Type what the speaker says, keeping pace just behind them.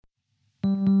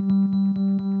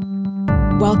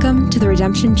Welcome to the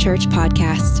Redemption Church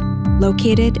podcast,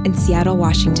 located in Seattle,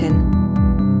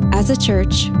 Washington. As a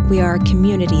church, we are a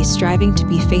community striving to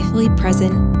be faithfully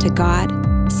present to God,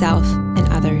 self,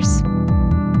 and others.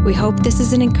 We hope this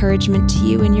is an encouragement to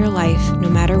you in your life, no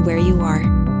matter where you are.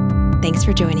 Thanks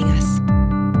for joining us.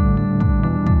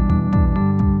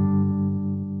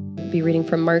 Be reading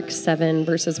from Mark 7,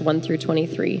 verses 1 through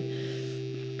 23.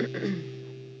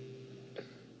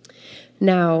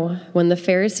 Now, when the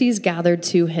Pharisees gathered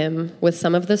to him with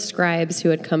some of the scribes who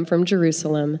had come from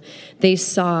Jerusalem, they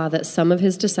saw that some of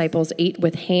his disciples ate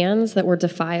with hands that were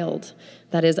defiled,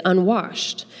 that is,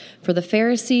 unwashed. For the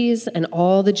Pharisees and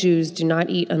all the Jews do not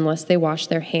eat unless they wash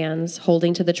their hands,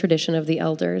 holding to the tradition of the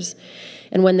elders.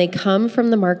 And when they come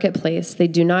from the marketplace, they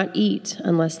do not eat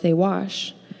unless they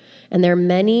wash. And there are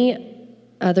many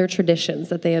other traditions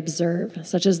that they observe,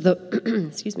 such as the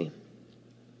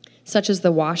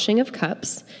washing of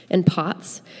cups and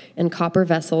pots and copper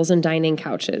vessels and dining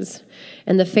couches.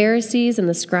 And the Pharisees and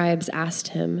the scribes asked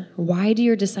him, "Why do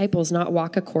your disciples not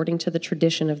walk according to the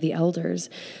tradition of the elders,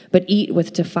 but eat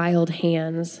with defiled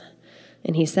hands?"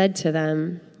 And he said to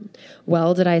them,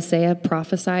 "Well did Isaiah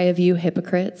prophesy of you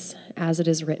hypocrites, as it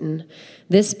is written,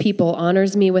 'This people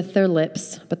honors me with their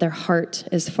lips, but their heart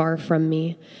is far from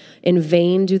me. In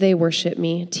vain do they worship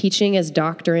me, teaching as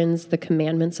doctrines the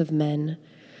commandments of men.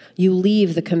 You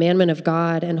leave the commandment of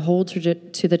God and hold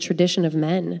to the tradition of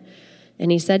men." And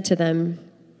he said to them,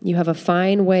 "You have a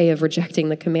fine way of rejecting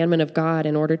the commandment of God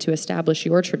in order to establish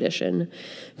your tradition.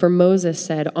 For Moses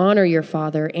said, 'Honor your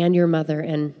father and your mother,'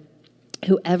 and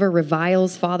whoever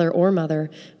reviles father or mother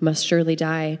must surely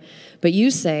die. But you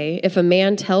say, if a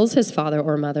man tells his father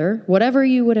or mother, 'Whatever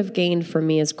you would have gained from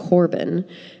me is Corban,'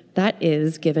 that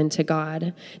is given to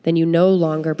God, then you no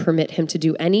longer permit him to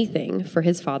do anything for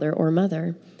his father or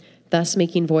mother, thus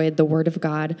making void the word of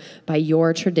God by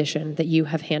your tradition that you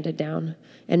have handed down.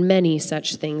 And many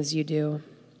such things you do."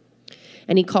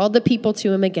 And he called the people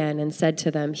to him again and said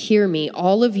to them, "Hear me,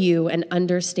 all of you, and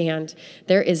understand.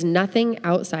 There is nothing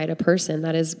outside a person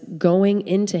that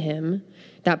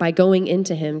by going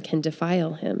into him can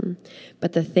defile him.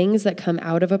 But the things that come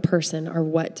out of a person are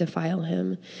what defile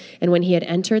him." And when he had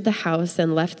entered the house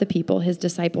and left the people, his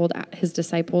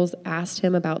disciples asked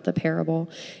him about the parable.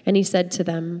 And he said to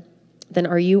them, "Then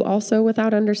are you also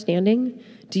without understanding?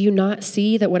 Do you not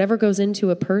see that whatever goes into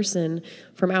a person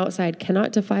from outside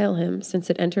cannot defile him, since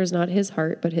it enters not his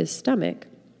heart but his stomach,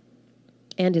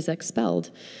 and is expelled?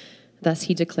 Thus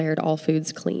he declared all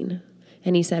foods clean.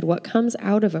 And he said, what comes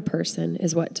out of a person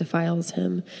is what defiles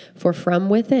him. For from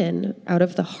within, out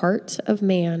of the heart of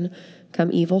man, come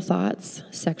evil thoughts,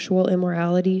 sexual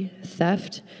immorality,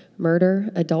 theft, murder,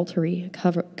 adultery,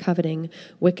 coveting,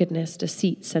 wickedness,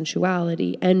 deceit,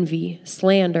 sensuality, envy,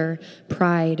 slander,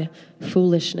 pride,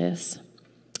 foolishness.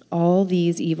 All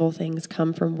these evil things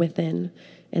come from within,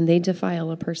 and they defile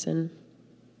a person."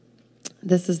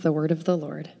 This is the word of the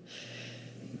Lord.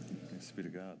 Thanks be to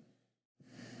God.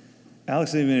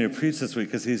 Alex didn't even preach this week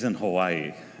because he's in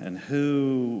Hawaii, and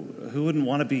who wouldn't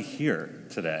want to be here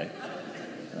today?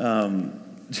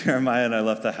 Jeremiah and I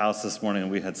left the house this morning,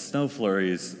 and we had snow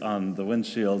flurries on the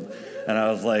windshield, and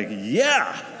I was like,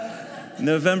 yeah,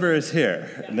 November is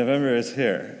here. November is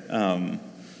here.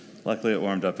 Luckily, it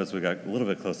warmed up as we got a little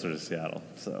bit closer to Seattle,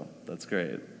 so that's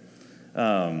great.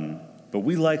 But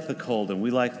we like the cold, and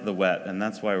we like the wet, and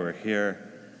that's why we're here.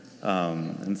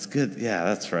 And it's good. Yeah,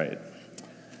 that's right.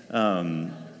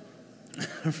 Right.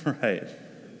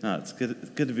 No, it's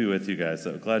good to be with you guys,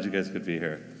 so glad you guys could be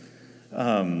here.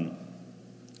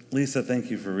 Lisa, thank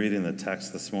you for reading the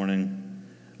text this morning.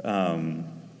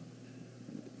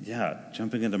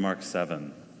 Jumping into Mark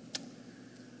 7.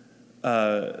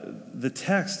 The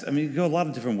text, you go a lot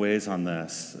of different ways on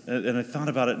this. And I thought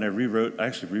about it, and I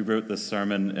actually rewrote this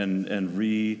sermon and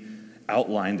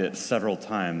re-outlined it several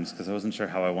times because I wasn't sure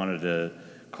how I wanted to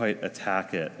quite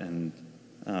attack it. And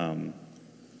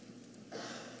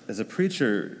as a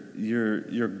preacher,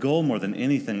 your goal more than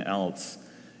anything else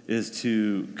is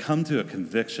to come to a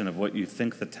conviction of what you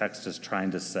think the text is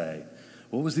trying to say.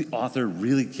 What was the author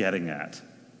really getting at?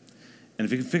 And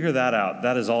if you can figure that out,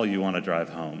 that is all you want to drive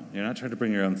home. You're not trying to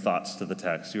bring your own thoughts to the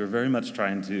text. You are very much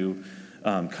trying to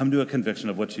come to a conviction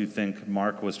of what you think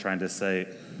Mark was trying to say,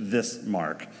 this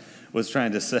Mark was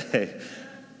trying to say,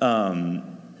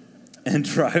 and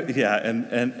drive,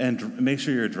 and make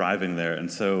sure you're driving there. And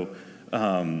so,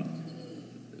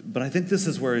 but I think this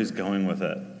is where he's going with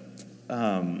it.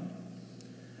 I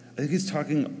think he's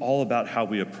talking all about how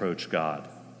we approach God.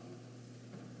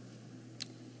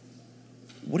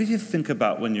 What do you think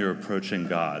about when you're approaching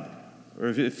God? Or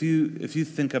if you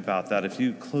think about that, if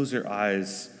you close your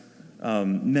eyes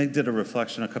Meg did a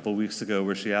reflection a couple weeks ago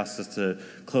where she asked us to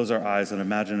close our eyes and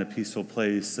imagine a peaceful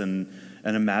place and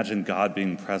imagine God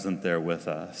being present there with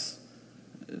us.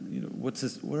 What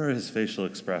are his facial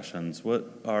expressions? What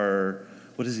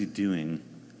is he doing?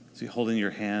 Is he holding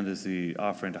your hand? Is he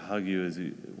offering to hug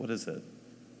you? What is it?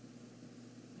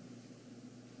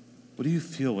 What do you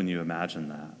feel when you imagine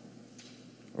that?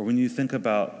 Or when you think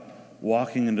about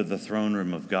walking into the throne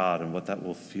room of God and what that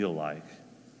will feel like?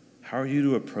 How are you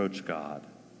to approach God?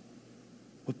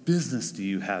 What business do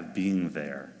you have being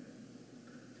there?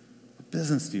 What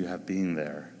business do you have being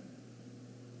there?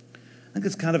 I think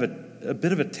it's kind of a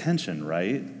bit of a tension,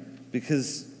 right?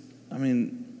 Because,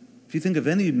 if you think of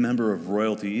any member of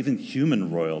royalty, even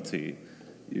human royalty,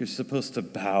 you're supposed to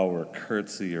bow or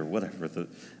curtsy or whatever. This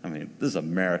is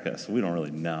America, so we don't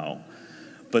really know.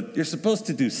 But you're supposed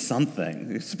to do something.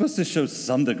 You're supposed to show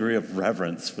some degree of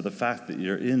reverence for the fact that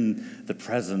you're in the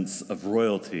presence of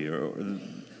royalty or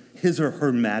his or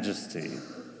her majesty.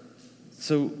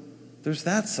 So there's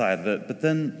that side of it.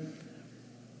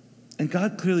 And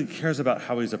God clearly cares about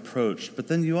how he's approached. But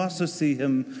then you also see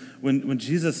him, when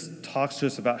Jesus talks to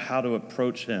us about how to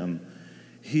approach him,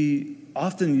 he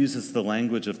often uses the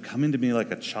language of coming to me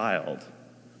like a child.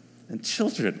 And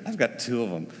children, I've got two of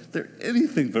them, they're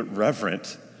anything but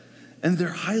reverent. And they're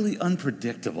highly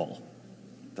unpredictable.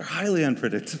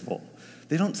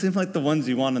 They don't seem like the ones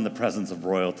you want in the presence of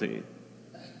royalty.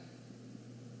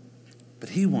 But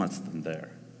he wants them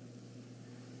there.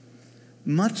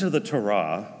 Much of the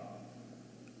Torah,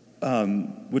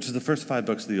 which is the first 5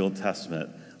 books of the Old Testament,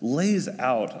 lays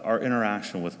out our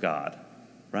interaction with God,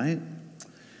 right?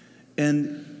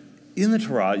 And in the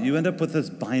Torah, you end up with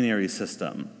this binary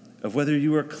system of whether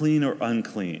you are clean or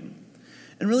unclean.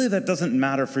 And really that doesn't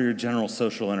matter for your general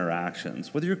social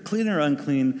interactions. Whether you're clean or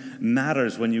unclean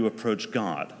matters when you approach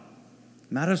God.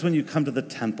 Matters when you come to the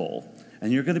temple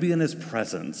and you're going to be in his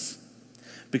presence.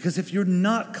 Because if you're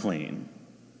not clean,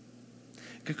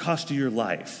 it could cost you your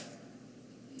life.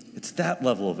 It's that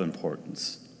level of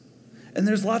importance. And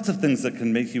there's lots of things that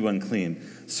can make you unclean.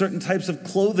 Certain types of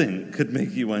clothing could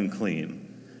make you unclean.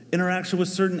 Interaction with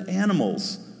certain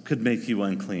animals could make you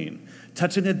unclean.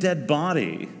 Touching a dead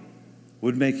body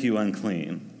would make you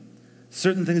unclean.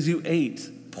 Certain things you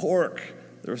ate, pork,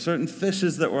 there were certain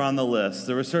fishes that were on the list.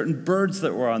 There were certain birds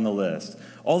that were on the list.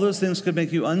 All those things could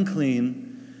make you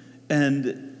unclean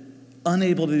and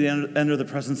unable to enter the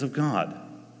presence of God.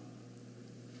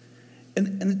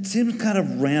 And it seems kind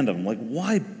of random. Like,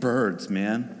 why birds,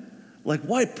 man? Like,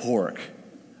 why pork?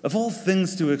 Of all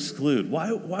things to exclude,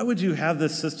 why would you have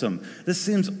this system? This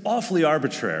seems awfully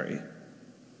arbitrary.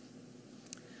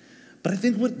 But I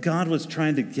think what God was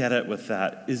trying to get at with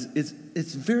that is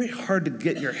it's very hard to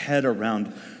get your head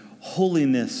around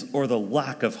holiness or the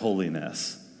lack of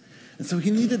holiness. And so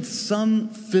he needed some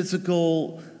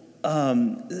physical,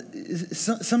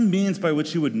 some means by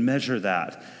which you would measure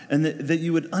that, and that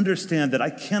you would understand that I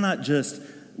cannot just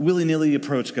willy-nilly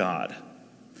approach God.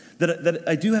 That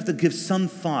I do have to give some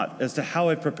thought as to how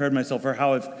I've prepared myself or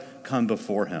how I've come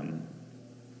before him.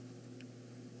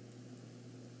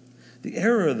 The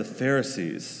error of the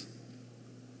Pharisees,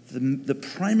 the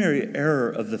primary error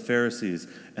of the Pharisees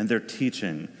and their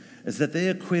teaching is that they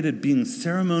equated being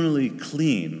ceremonially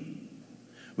clean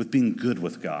with being good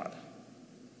with God.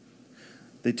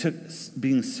 They took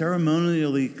being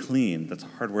ceremonially clean, that's a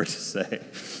hard word to say,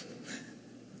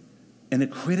 and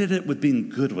equated it with being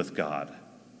good with God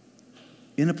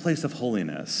in a place of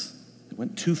holiness. They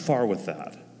went too far with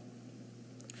that.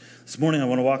 This morning I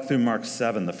want to walk through Mark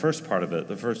 7, the first part of it,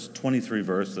 the first 23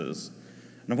 verses.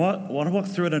 And I want to walk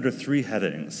through it under 3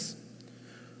 headings.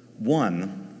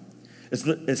 One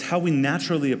is how we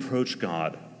naturally approach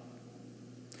God.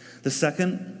 The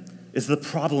second is the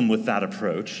problem with that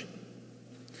approach.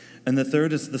 And the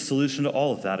third is the solution to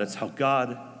all of that. It's how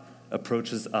God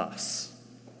approaches us.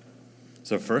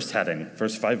 So first heading,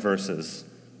 first 5 verses,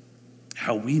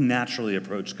 how we naturally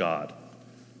approach God.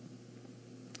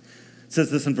 It says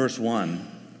this in verse 1.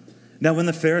 Now when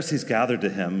the Pharisees gathered to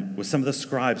him with some of the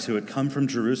scribes who had come from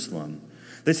Jerusalem,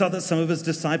 they saw that some of his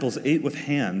disciples ate with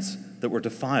hands that were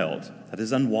defiled, that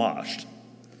is, unwashed.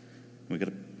 We get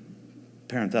a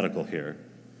parenthetical here.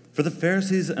 For the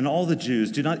Pharisees and all the Jews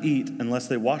do not eat unless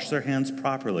they wash their hands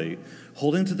properly,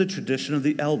 holding to the tradition of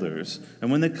the elders.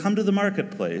 And when they come to the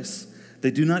marketplace,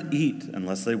 they do not eat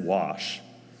unless they wash.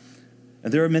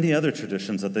 And there are many other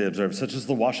traditions that they observe, such as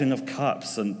the washing of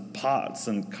cups and pots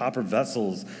and copper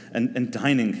vessels and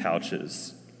dining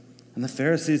couches. And the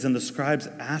Pharisees and the scribes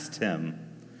asked him,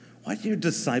 why do your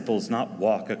disciples not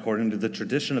walk according to the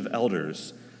tradition of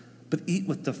elders, but eat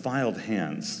with defiled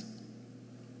hands?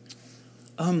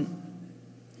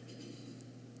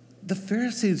 the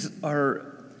Pharisees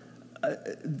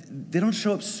they don't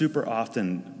show up super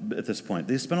often at this point.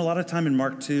 They spend a lot of time in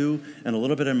Mark 2 and a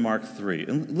little bit in Mark 3.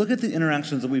 And look at the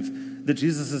interactions that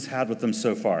Jesus has had with them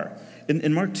so far.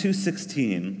 In Mark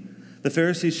 2:16, the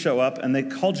Pharisees show up and they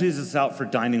call Jesus out for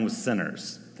dining with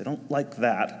sinners. They don't like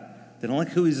that. They don't like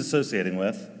who he's associating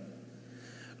with.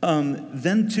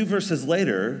 Then 2 verses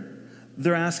later,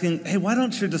 they're asking, hey, why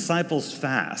don't your disciples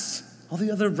fast? All the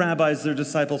other rabbis, their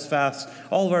disciples fast.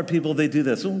 All of our people, they do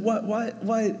this.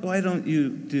 Why don't you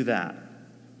do that?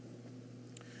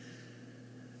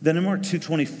 Then in Mark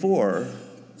 2:24,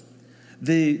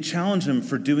 they challenge him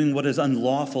for doing what is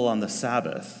unlawful on the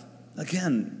Sabbath.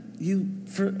 Again,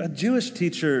 for a Jewish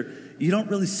teacher, you don't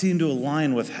really seem to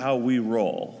align with how we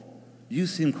roll. You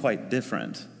seem quite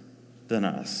different than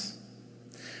us.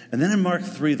 And then in Mark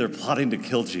 3, they're plotting to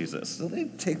kill Jesus. So they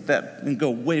take that and go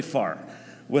way far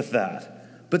with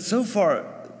that. But so far,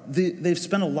 they've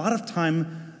spent a lot of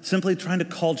time simply trying to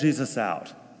call Jesus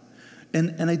out.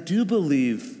 And I do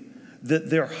believe that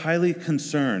they're highly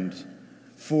concerned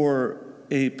for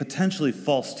a potentially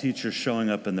false teacher showing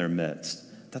up in their midst.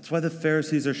 That's why the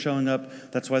Pharisees are showing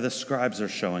up. That's why the scribes are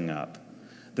showing up.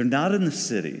 They're not in the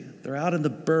city. They're out in the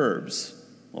burbs.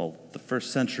 Well, the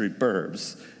first century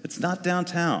burbs. It's not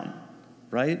downtown,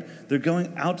 right? They're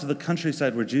going out to the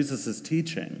countryside where Jesus is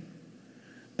teaching.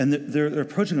 And they're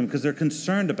approaching him because they're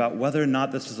concerned about whether or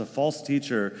not this is a false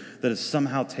teacher that has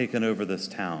somehow taken over this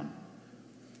town.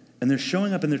 And they're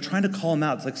showing up and they're trying to call him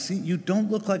out. It's like, see, you don't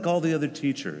look like all the other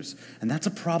teachers. And that's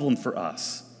a problem for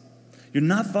us. You're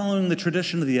not following the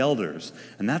tradition of the elders.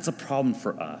 And that's a problem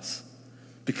for us.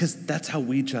 Because that's how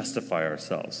we justify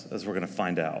ourselves, as we're going to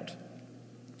find out.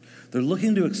 They're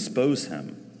looking to expose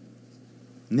him,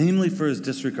 namely for his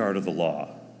disregard of the law.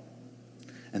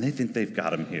 And they think they've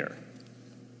got him here.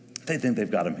 They think they've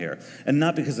got him here. And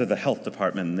not because they're the health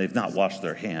department and they've not washed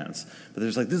their hands. But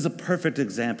there's like, this is a perfect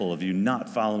example of you not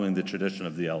following the tradition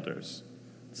of the elders.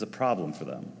 It's a problem for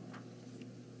them.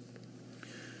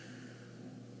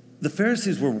 The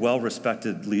Pharisees were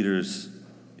well-respected leaders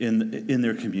in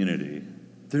their community.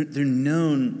 They're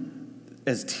known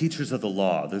as teachers of the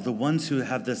law. They're the ones who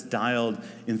have this dialed,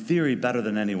 in theory, better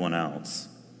than anyone else.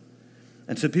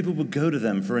 And so people would go to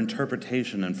them for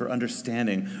interpretation and for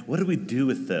understanding. What do we do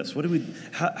with this?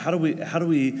 How do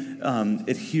we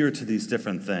adhere to these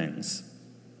different things?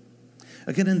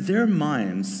 Again, in their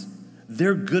minds,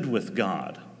 they're good with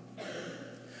God.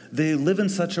 They live in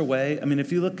such a way. I mean,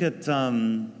 if you look at,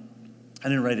 I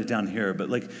didn't write it down here, but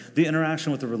like the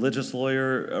interaction with the religious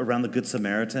lawyer around the Good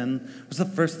Samaritan, what's the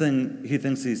first thing he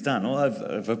thinks he's done? Well,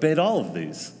 I've obeyed all of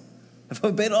these. I've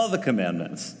obeyed all the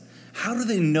commandments. How do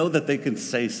they know that they can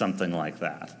say something like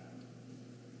that?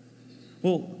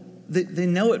 Well, they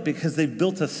know it because they've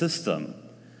built a system.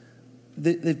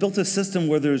 They've built a system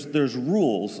where there's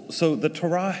rules. So the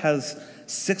Torah has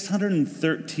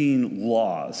 613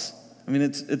 laws. I mean,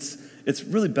 it's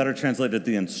really better translated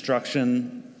the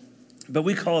instruction, but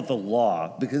we call it the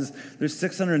law because there's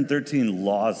 613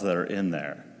 laws that are in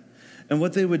there. And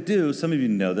what they would do, some of you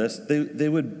know this, they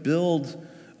would build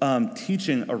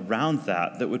teaching around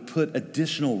that would put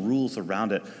additional rules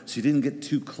around it so you didn't get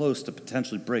too close to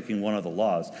potentially breaking one of the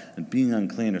laws and being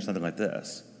unclean or something like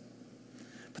this.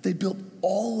 But they built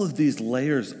all of these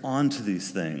layers onto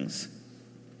these things.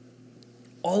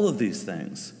 All of these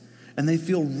things. And they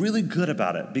feel really good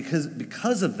about it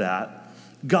because of that,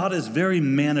 God is very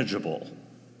manageable.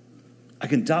 I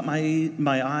can dot my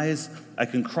I's, I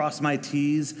can cross my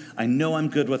T's, I know I'm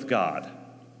good with God.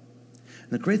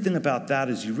 And the great thing about that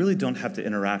is you really don't have to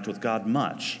interact with God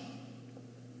much.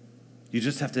 You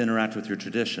just have to interact with your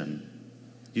tradition.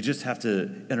 You just have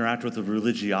to interact with the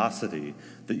religiosity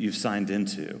that you've signed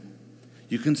into.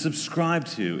 You can subscribe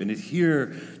to and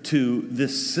adhere to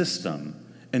this system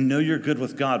and know you're good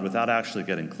with God without actually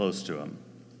getting close to him.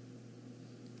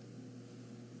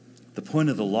 The point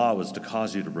of the law was to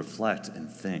cause you to reflect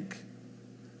and think.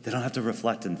 They don't have to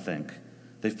reflect and think.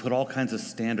 They've put all kinds of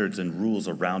standards and rules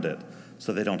around it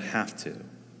so they don't have to.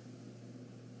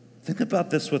 Think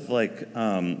about this with like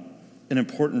an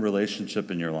important relationship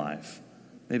in your life.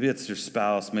 Maybe it's your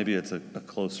spouse, maybe it's a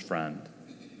close friend.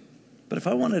 But if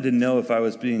I wanted to know if I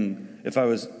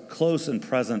was close and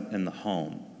present in the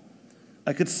home,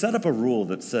 I could set up a rule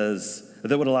that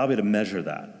would allow me to measure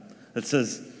that. That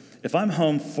says, if I'm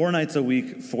home 4 nights a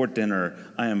week for dinner,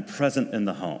 I am present in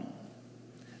the home.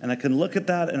 And I can look at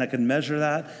that and I can measure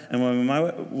that. And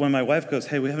when my wife goes,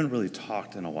 hey, we haven't really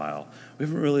talked in a while. We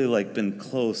haven't really like been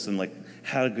close and like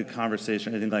had a good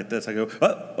conversation or anything like this. I go,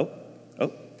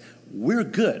 oh, we're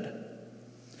good.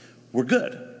 We're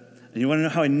good. And you want to know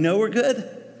how I know we're good?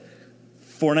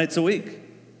 4 nights a week.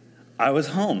 I was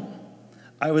home.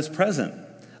 I was present.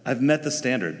 I've met the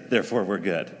standard, therefore we're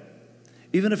good.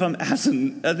 Even if I'm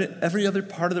absent at every other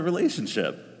part of the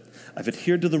relationship, I've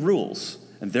adhered to the rules,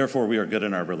 and therefore we are good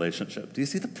in our relationship. Do you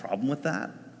see the problem with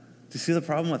that? Do you see the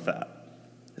problem with that?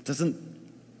 It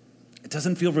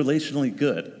doesn't feel relationally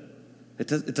good.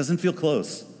 It doesn't feel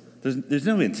close. There's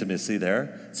no intimacy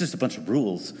there. It's just a bunch of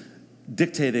rules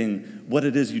dictating what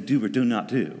it is you do or do not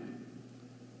do.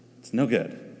 It's no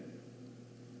good.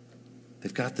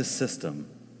 They've got this system.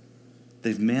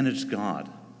 They've managed God.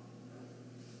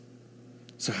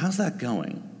 So how's that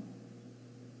going?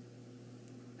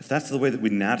 If that's the way that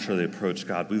we naturally approach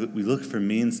God, we look for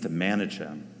means to manage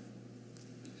him.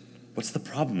 What's the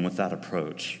problem with that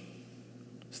approach?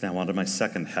 So now on to my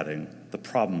second heading, the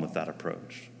problem with that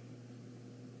approach.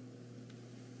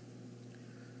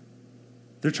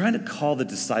 They're trying to call the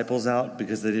disciples out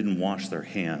because they didn't wash their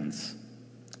hands.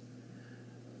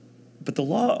 But the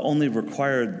law only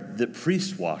required that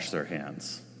priests wash their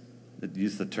hands. It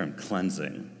used the term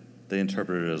cleansing. They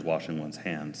interpreted it as washing one's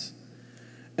hands.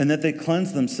 And that they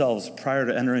cleanse themselves prior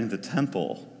to entering the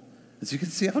temple. As you can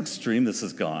see how extreme this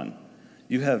has gone.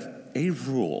 You have a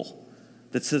rule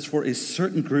that says for a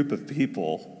certain group of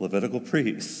people, Levitical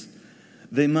priests,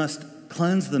 they must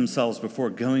cleanse themselves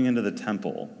before going into the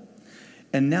temple.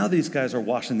 And now these guys are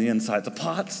washing the insides of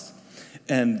pots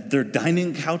and their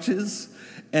dining couches,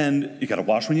 and you got to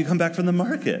wash when you come back from the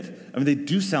market. I mean, they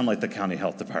do sound like the county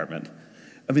health department.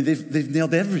 I mean, they've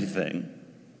nailed everything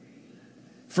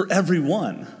for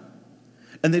everyone.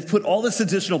 And they've put all this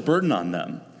additional burden on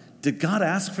them. Did God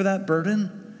ask for that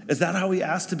burden? Is that how he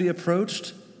asked to be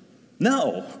approached?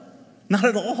 No, not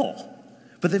at all.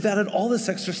 But they've added all this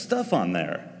extra stuff on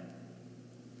there.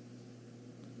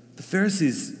 The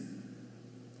Pharisees,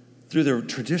 through their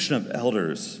tradition of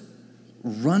elders,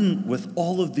 run with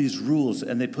all of these rules,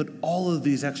 and they put all of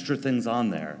these extra things on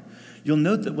there. You'll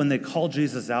note that when they call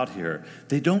Jesus out here,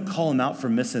 they don't call him out for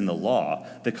missing the law.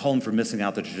 They call him for missing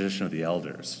out the tradition of the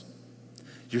elders.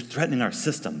 You're threatening our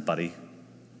system, buddy.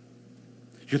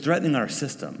 You're threatening our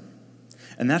system.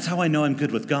 And that's how I know I'm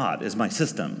good with God, is my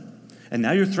system. And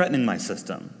now you're threatening my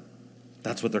system.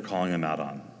 That's what they're calling him out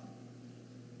on.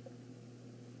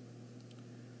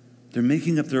 They're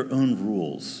making up their own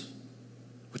rules,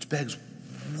 which begs,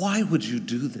 why would you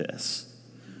do this?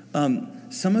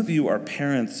 Some of you are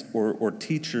parents or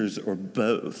teachers or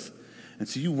both, and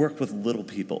so you work with little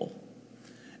people,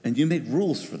 and you make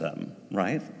rules for them,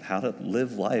 right? How to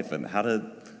live life and how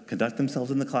to conduct themselves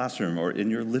in the classroom or in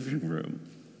your living room.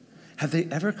 Have they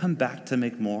ever come back to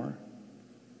make more?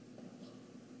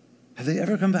 Have they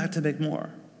ever come back to make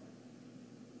more?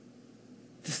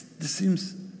 This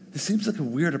seems like a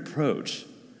weird approach,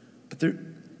 but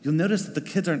you'll notice that the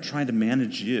kids aren't trying to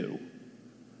manage you.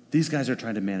 These guys are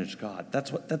trying to manage God.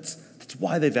 That's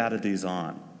why they've added these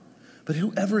on. But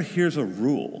whoever hears a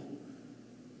rule,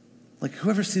 like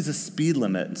whoever sees a speed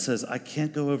limit and says, I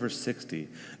can't go over 60,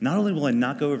 not only will I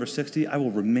not go over 60, I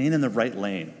will remain in the right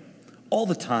lane all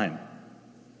the time.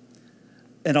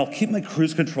 And I'll keep my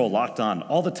cruise control locked on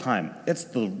all the time. It's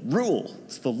the rule.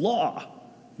 It's the law.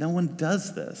 No one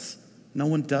does this. No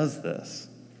one does this.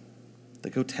 They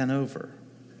go 10 over.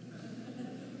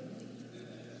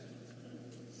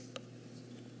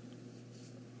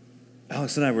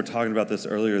 Alex and I were talking about this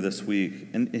earlier this week,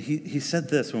 and he said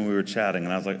this when we were chatting,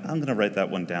 and I was like, I'm going to write that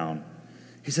one down.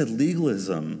 He said,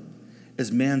 legalism is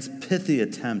man's pithy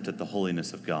attempt at the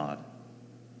holiness of God.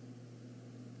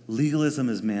 Legalism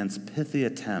is man's pithy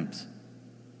attempt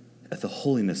at the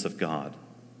holiness of God.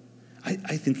 I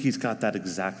think he's got that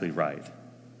exactly right.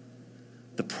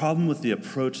 The problem with the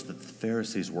approach that the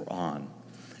Pharisees were on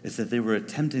is that they were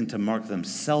attempting to mark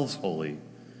themselves holy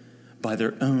by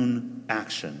their own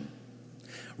action,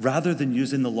 rather than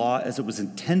using the law as it was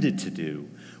intended to do,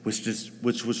 which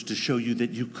was to show you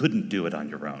that you couldn't do it on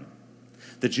your own,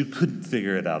 that you couldn't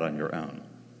figure it out on your own.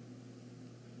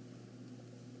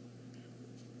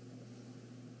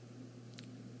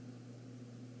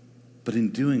 But in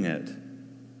doing it,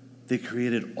 they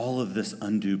created all of this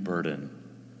undue burden,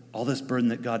 all this burden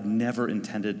that God never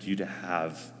intended you to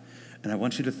have. And I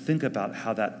want you to think about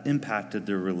how that impacted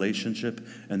their relationship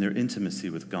and their intimacy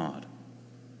with God,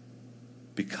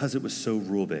 because it was so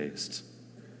rule-based.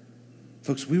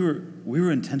 Folks, we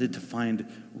were intended to find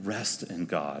rest in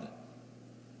God,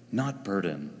 not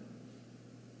burden.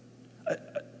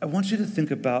 I want you to think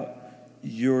about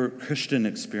your Christian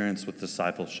experience with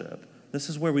discipleship. This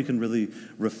is where we can really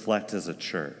reflect as a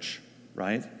church,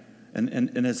 right?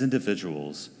 And as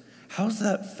individuals. How's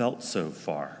that felt so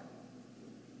far?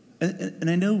 And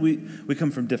I know we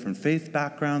come from different faith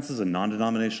backgrounds. This is a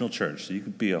non-denominational church, so you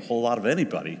could be a whole lot of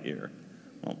anybody here.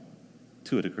 Well,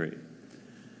 to a degree.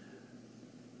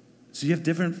 So you have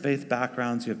different faith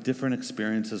backgrounds, you have different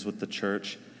experiences with the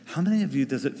church. How many of you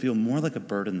does it feel more like a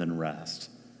burden than rest,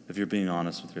 if you're being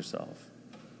honest with yourself?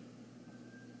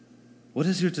 What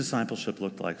does your discipleship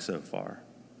look like so far?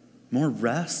 More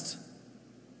rest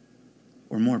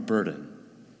or more burden?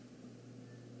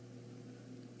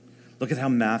 Look at how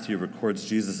Matthew records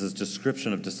Jesus'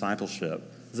 description of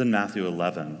discipleship. This is in Matthew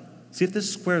 11. See if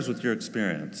this squares with your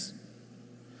experience.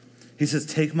 He says,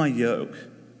 take my yoke.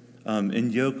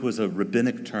 And yoke was a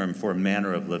rabbinic term for a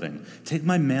manner of living. Take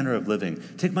my manner of living,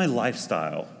 take my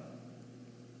lifestyle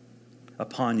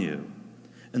upon you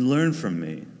and learn from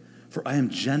me, for I am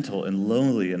gentle and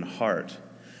lowly in heart,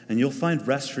 and you'll find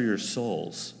rest for your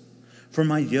souls. For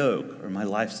my yoke, or my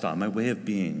lifestyle, my way of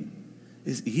being,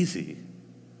 is easy,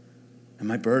 and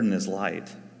my burden is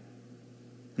light.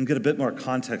 And get a bit more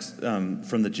context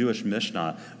from the Jewish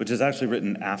Mishnah, which is actually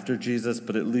written after Jesus,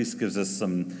 but at least gives us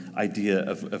some idea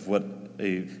of what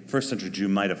a first century Jew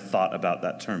might have thought about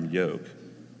that term yoke.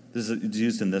 This is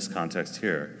used in this context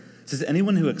here. It says,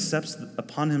 anyone who accepts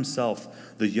upon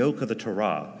himself the yoke of the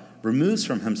Torah removes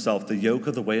from himself the yoke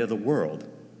of the way of the world.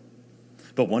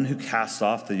 But one who casts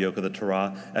off the yoke of the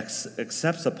Torah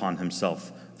accepts upon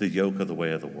himself the yoke of the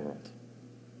way of the world.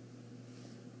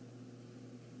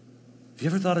 Have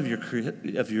you ever thought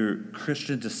of your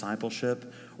Christian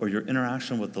discipleship or your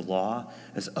interaction with the law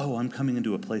as, oh, I'm coming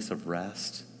into a place of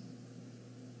rest?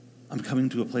 I'm coming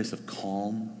to a place of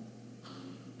calm?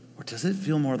 Or does it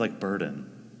feel more like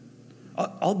burden?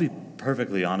 I'll be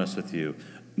perfectly honest with you.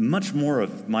 Much more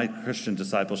of my Christian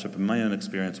discipleship and my own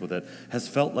experience with it has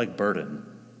felt like burden,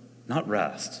 not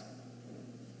rest.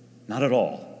 Not at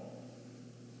all.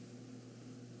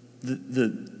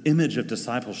 The image of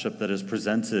discipleship that is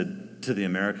presented to the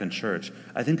American church,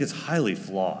 I think, is highly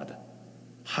flawed,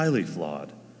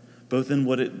 both in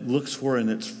what it looks for in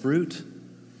its fruit,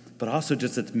 but also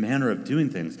just its manner of doing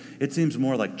things. It seems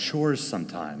more like chores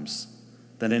sometimes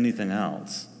than anything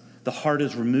else. The heart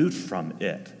is removed from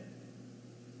it.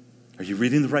 Are you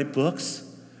reading the right books?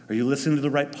 Are you listening to the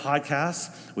right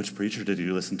podcasts? Which preacher did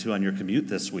you listen to on your commute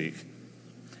this week?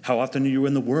 How often are you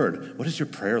in the Word? What does your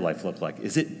prayer life look like?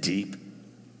 Is it deep?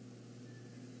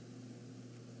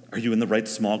 Are you in the right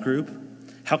small group?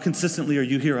 How consistently are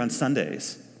you here on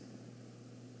Sundays?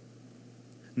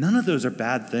 None of those are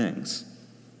bad things.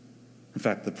 In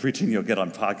fact, the preaching you'll get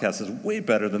on podcasts is way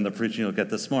better than the preaching you'll get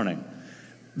this morning.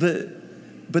 None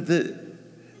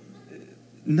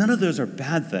of those are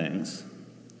bad things.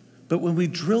 But when we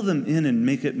drill them in and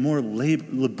make it more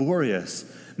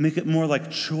laborious, make it more like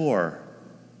chore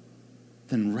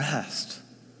than rest,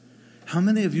 how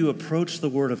many of you approach the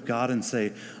Word of God and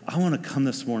say, I want to come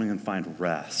this morning and find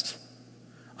rest?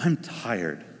 I'm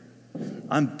tired.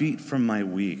 I'm beat from my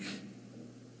week.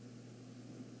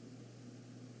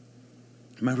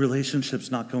 My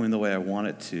relationship's not going the way I want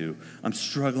it to. I'm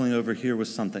struggling over here with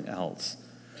something else.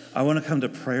 I want to come to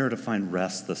prayer to find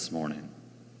rest this morning.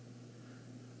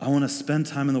 I want to spend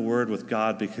time in the Word with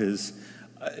God because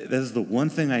that is the one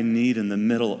thing I need in the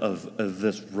middle of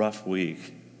this rough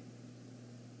week.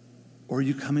 Or are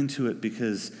you coming to it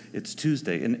because it's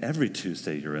Tuesday, and every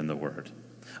Tuesday you're in the Word?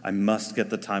 I must get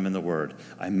the time in the Word.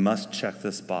 I must check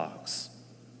this box.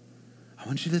 I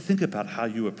want you to think about how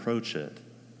you approach it.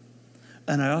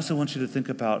 And I also want you to think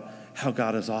about how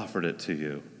God has offered it to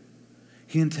you.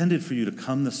 He intended for you to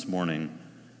come this morning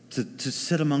to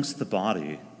sit amongst the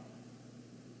body,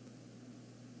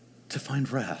 to find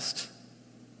rest,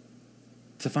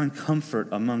 to find comfort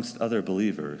amongst other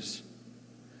believers,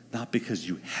 not because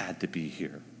you had to be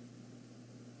here.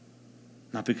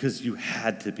 Not because you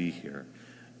had to be here.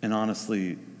 And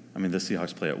honestly, I mean, the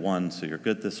Seahawks play at 1, so you're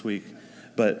good this week.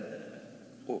 But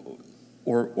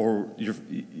Or you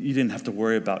didn't have to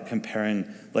worry about comparing,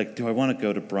 like, do I want to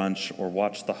go to brunch or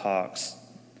watch the Hawks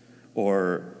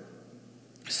or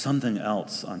something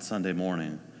else on Sunday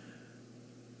morning?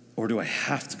 Or do I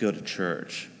have to go to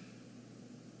church?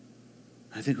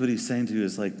 I think what he's saying to you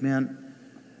is like, man,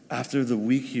 after the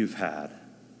week you've had,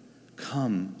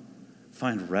 come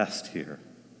find rest here.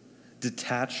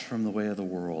 Detach from the way of the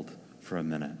world for a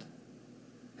minute.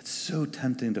 It's so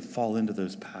tempting to fall into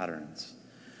those patterns.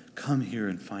 Come here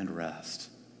and find rest.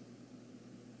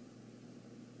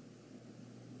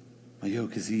 My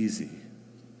yoke is easy.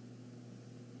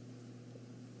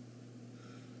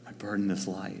 My burden is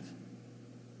light.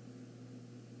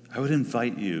 I would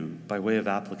invite you, by way of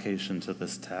application to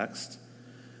this text,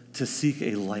 to seek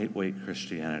a lightweight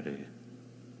Christianity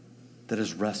that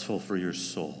is restful for your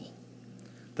soul,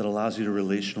 that allows you to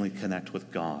relationally connect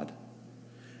with God.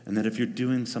 And that if you're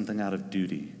doing something out of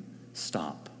duty,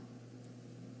 stop.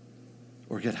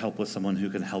 Or get help with someone who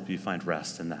can help you find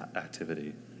rest in that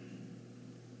activity.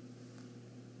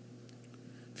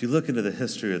 If you look into the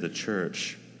history of the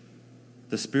church,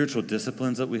 the spiritual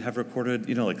disciplines that we have recorded,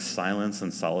 like silence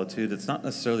and solitude, it's not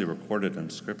necessarily recorded in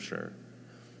Scripture.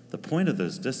 The point of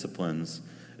those disciplines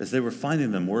is they were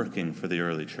finding them working for the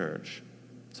early church.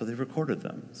 So they recorded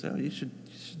them. So you should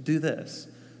do this.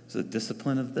 There's a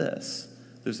discipline of this.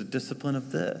 There's a discipline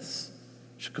of this.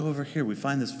 You should go over here. We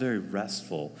find this very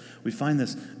restful. We find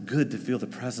this good to feel the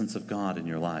presence of God in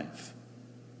your life.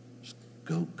 Just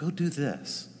go do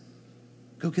this.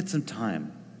 Go get some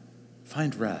time.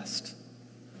 Find rest.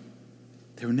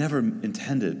 They were never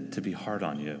intended to be hard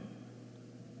on you.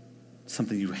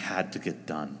 Something you had to get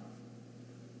done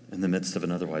in the midst of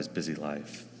an otherwise busy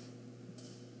life.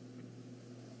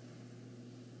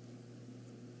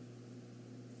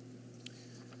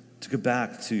 To go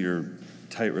back to your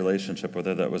tight relationship,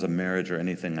 whether that was a marriage or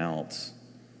anything else,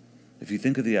 if you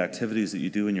think of the activities that you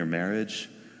do in your marriage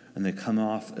and they come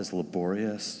off as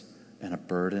laborious and a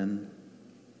burden,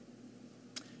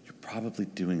 you're probably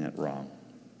doing it wrong.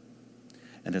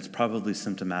 And it's probably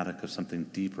symptomatic of something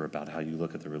deeper about how you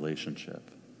look at the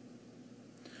relationship.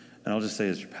 And I'll just say,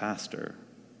 as your pastor,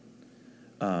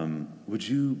 would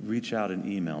you reach out and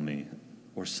email me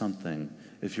or something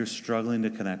if you're struggling to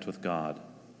connect with God,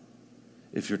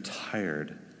 if you're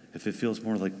tired, if it feels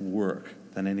more like work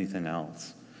than anything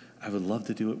else? I would love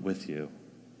to do it with you.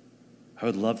 I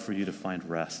would love for you to find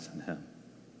rest in Him,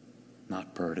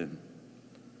 not burden,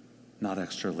 not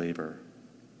extra labor,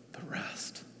 but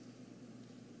rest.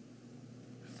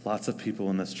 Lots of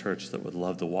people in this church that would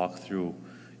love to walk through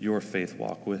your faith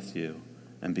walk with you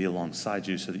and be alongside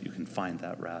you so that you can find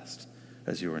that rest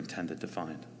as you were intended to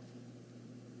find.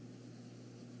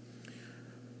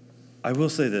 I will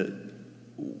say that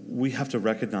we have to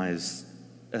recognize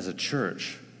as a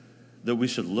church that we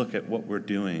should look at what we're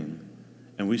doing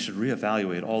and we should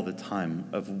reevaluate all the time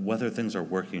of whether things are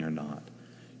working or not.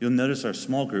 You'll notice our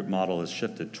small group model has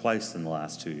shifted twice in the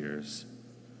last 2 years.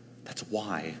 That's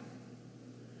why.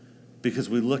 Because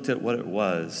we looked at what it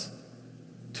was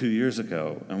 2 years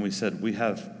ago, and we said, we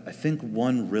have, I think,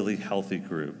 one really healthy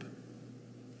group.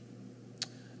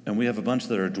 And we have a bunch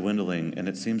that are dwindling, and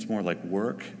it seems more like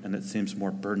work, and it seems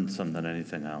more burdensome than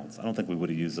anything else. I don't think we would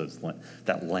have used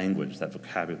that language, that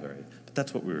vocabulary, but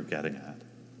that's what we were getting at.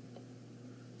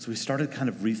 So we started kind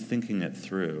of rethinking it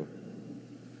through.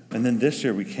 And then this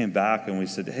year we came back and we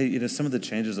said, hey, some of the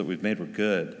changes that we've made were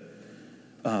good.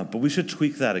 But we should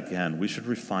tweak that again. We should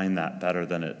refine that better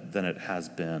than it has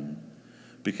been.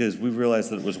 Because we realized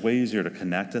that it was way easier to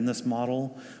connect in this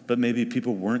model, but maybe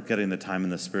people weren't getting the time in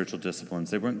the spiritual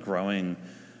disciplines. They weren't growing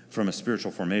from a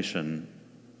spiritual formation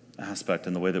aspect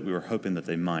in the way that we were hoping that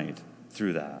they might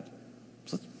through that.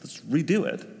 So let's redo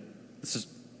it. Let's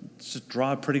just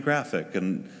draw a pretty graphic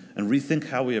and rethink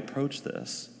how we approach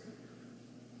this.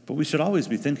 But we should always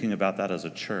be thinking about that as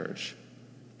a church.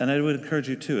 And I would encourage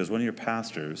you too, as one of your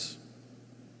pastors,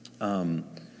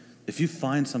 if you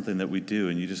find something that we do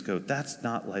and you just go, that's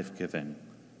not life-giving,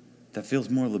 that feels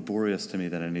more laborious to me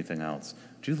than anything else,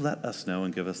 would you let us know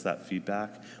and give us that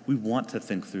feedback? We want to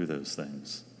think through those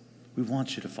things. We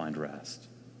want you to find rest.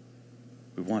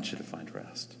 We want you to find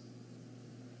rest.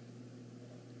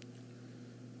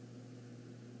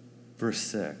 Verse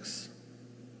 6,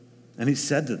 and he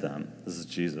said to them, this is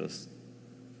Jesus,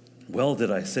 well did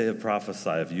Isaiah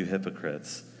prophesy of you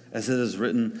hypocrites, as it is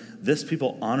written, this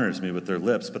people honors me with their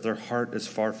lips, but their heart is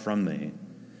far from me.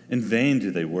 In vain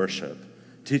do they worship,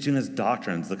 teaching as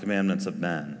doctrines the commandments of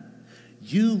men.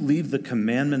 You leave the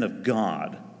commandment of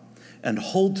God and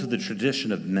hold to the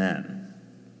tradition of men.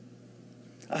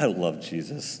 I love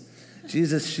Jesus.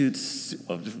 Jesus shoots,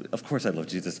 well, of course I love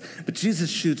Jesus, but Jesus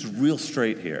shoots real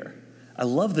straight here. I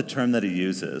love the term that he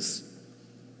uses.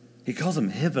 He calls them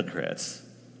hypocrites.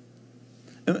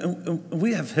 And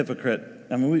we have hypocrite,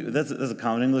 that's a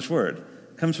common English word.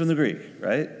 It comes from the Greek,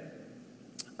 right?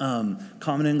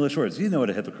 Common English words. You know what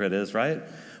a hypocrite is, right?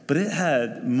 But it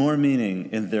had more meaning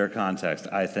in their context,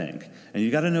 I think. And you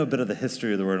got to know a bit of the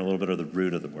history of the word and a little bit of the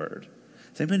root of the word.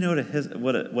 Does anybody know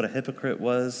what a hypocrite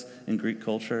was in Greek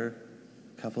culture?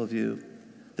 A couple of you?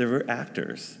 They were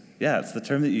actors. Yeah, it's the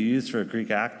term that you use for a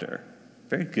Greek actor.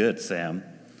 Very good, Sam.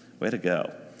 Way to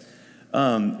go.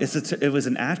 It was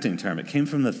an acting term. It came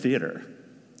from the theater.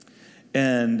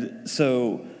 And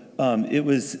so it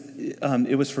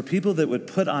was for people that would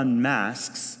put on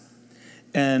masks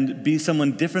and be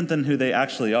someone different than who they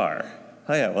actually are.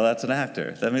 Oh yeah, well that's an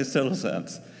actor. That makes total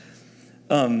sense.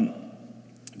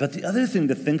 But But the other thing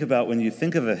to think about when you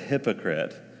think of a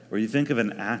hypocrite or you think of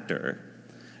an actor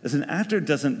is an actor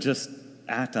doesn't just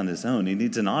act on his own. He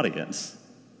needs an audience.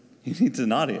 He needs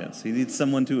an audience. He needs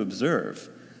someone to observe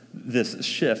this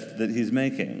shift that he's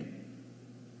making.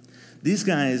 These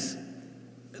guys,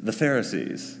 the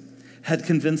Pharisees, had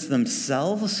convinced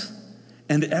themselves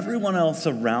and everyone else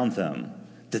around them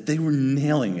that they were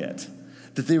nailing it,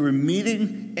 that they were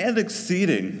meeting and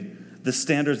exceeding the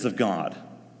standards of God.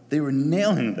 They were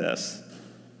nailing this.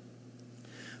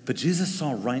 But Jesus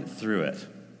saw right through it.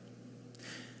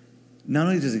 Not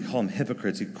only does he call them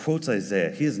hypocrites, he quotes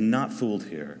Isaiah. He is not fooled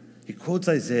here. He quotes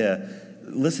Isaiah.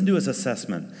 Listen to his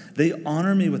assessment. They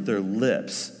honor me with their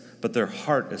lips, but their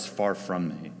heart is far from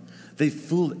me. They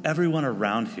fooled everyone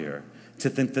around here to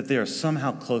think that they are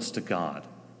somehow close to God,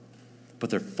 but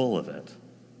they're full of it.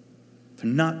 They're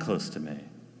not close to me.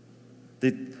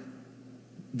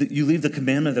 You leave the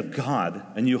commandment of God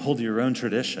and you hold your own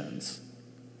traditions.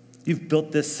 You've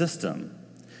built this system.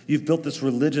 You've built this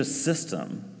religious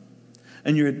system.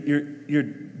 And you're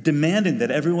demanding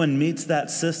that everyone meets that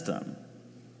system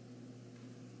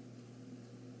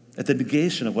at the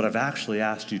negation of what I've actually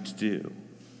asked you to do,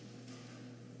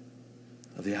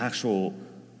 of the actual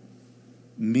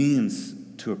means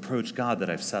to approach God that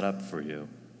I've set up for you.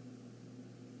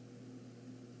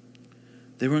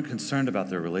 They weren't concerned about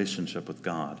their relationship with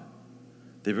God.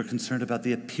 They were concerned about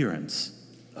the appearance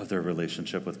of their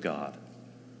relationship with God.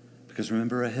 Because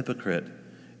remember, a hypocrite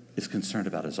is concerned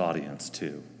about his audience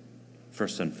too,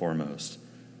 first and foremost.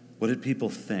 What did people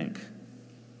think?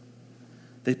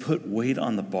 They put weight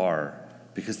on the bar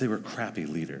because they were crappy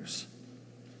leaders.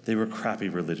 They were crappy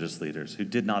religious leaders who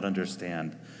did not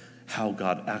understand how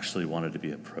God actually wanted to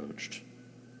be approached.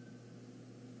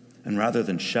 And rather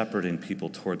than shepherding people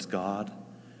towards God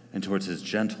and towards his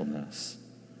gentleness,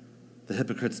 the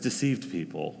hypocrites deceived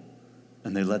people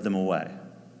and they led them away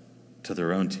to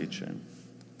their own teaching.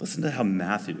 Listen to how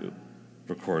Matthew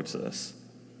records this.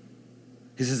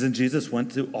 He says, and Jesus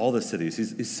went to all the cities.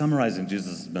 He's summarizing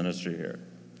Jesus' ministry here.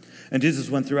 And Jesus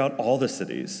went throughout all the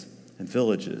cities and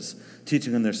villages,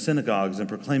 teaching in their synagogues and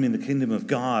proclaiming the kingdom of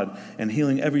God and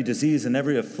healing every disease and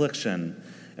every affliction.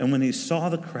 And when he saw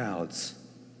the crowds,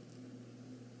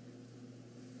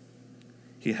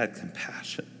 he had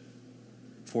compassion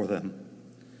for them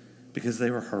because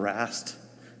they were harassed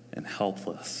and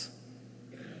helpless,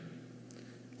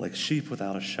 like sheep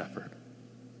without a shepherd.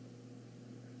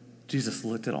 Jesus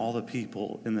looked at all the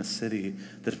people in the city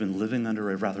that have been living under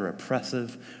a rather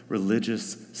oppressive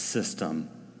religious system,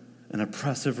 an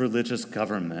oppressive religious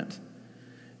government,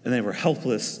 and they were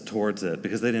helpless towards it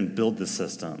because they didn't build the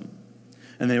system.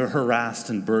 And they were harassed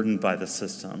and burdened by the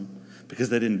system because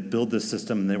they didn't build the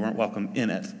system and they weren't welcome in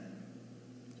it.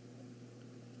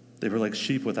 They were like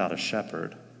sheep without a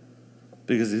shepherd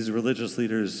because these religious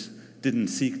leaders didn't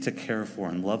seek to care for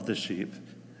and love the sheep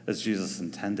as Jesus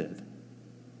intended.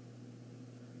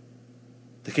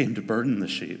 They came to burden the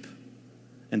sheep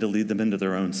and to lead them into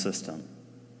their own system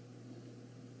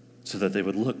so that they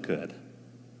would look good.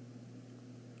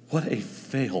 What a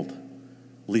failed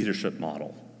leadership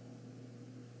model.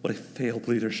 What a failed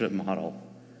leadership model.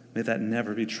 May that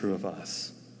never be true of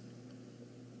us.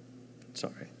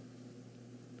 Sorry.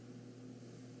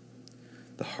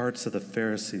 The hearts of the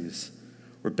Pharisees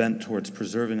were bent towards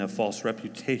preserving a false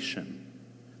reputation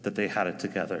that they had it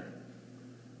together,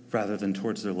 rather than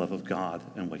towards their love of God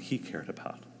and what he cared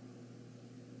about.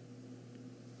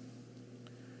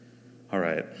 All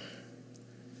right.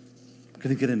 I'm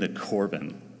going to get into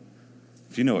Corbin.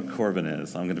 If you know what Corbin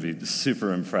is, I'm going to be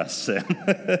super impressed, Sam.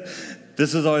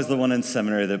 This is always the one in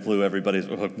seminary that blew everybody's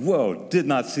hook. Whoa, did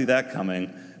not see that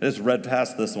coming. I just read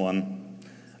past this one.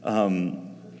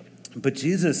 But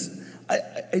Jesus,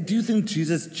 I do think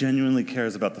Jesus genuinely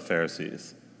cares about the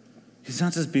Pharisees. He's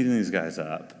not just beating these guys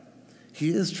up.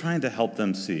 He is trying to help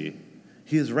them see.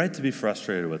 He is right to be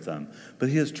frustrated with them, but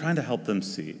he is trying to help them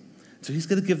see. So he's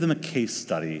going to give them a case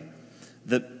study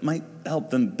that might help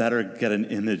them better get an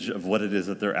image of what it is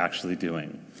that they're actually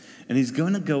doing. And he's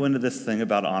going to go into this thing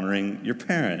about honoring your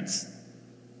parents.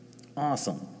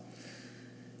 Awesome.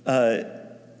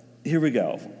 Here we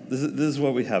go. This is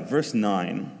what we have. Verse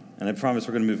 9, and I promise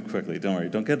we're going to move quickly. Don't worry.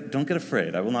 Don't get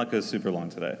afraid. I will not go super long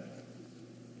today.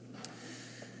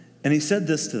 And he said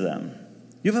this to them,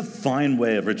 you have a fine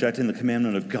way of rejecting the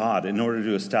commandment of God in order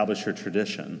to establish your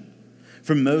tradition.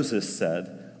 For Moses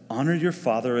said, honor your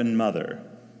father and mother,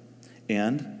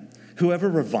 and whoever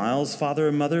reviles father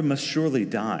or mother must surely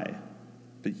die.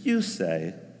 But you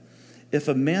say, if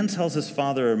a man tells his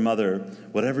father or mother,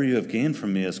 whatever you have gained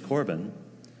from me is Corban,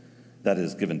 that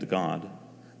is given to God,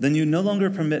 then you no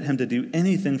longer permit him to do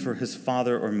anything for his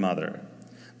father or mother,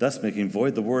 thus making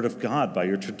void the word of God by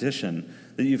your tradition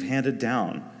that you've handed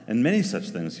down, and many such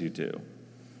things you do.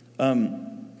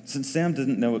 Since Sam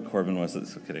didn't know what Corban was, I'm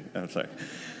kidding. I'm sorry.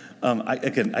 I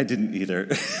didn't either.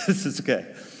 This is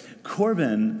okay.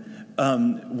 Corban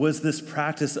was this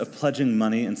practice of pledging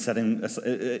money and setting.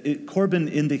 Corban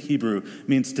in the Hebrew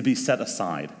means to be set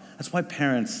aside. That's why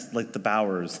parents, like the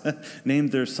Bowers,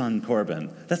 named their son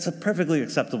Corban. That's a perfectly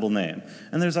acceptable name.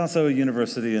 And there's also a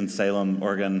university in Salem,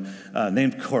 Oregon,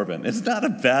 named Corban. It's not a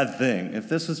bad thing. If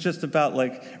this was just about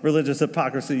like religious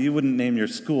hypocrisy, you wouldn't name your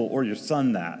school or your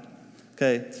son that.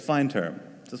 Okay, it's a fine term.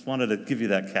 Just wanted to give you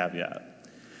that caveat.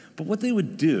 But what they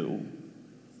would do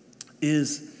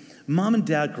is mom and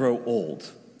dad grow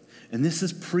old. And this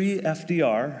is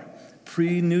pre-FDR,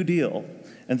 pre-New Deal,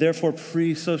 and therefore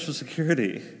pre-Social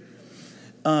Security.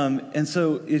 And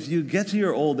so if you get to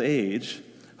your old age,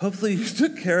 hopefully you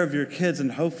took care of your kids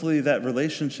and hopefully that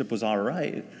relationship was all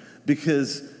right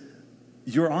because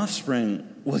your offspring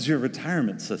was your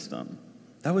retirement system.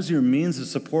 That was your means of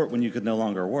support when you could no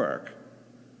longer work.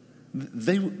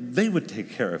 They would take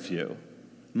care of you.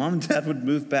 Mom and dad would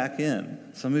move back in.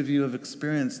 Some of you have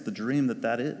experienced the dream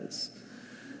that is.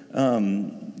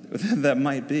 That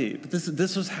might be. But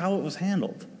this was how it was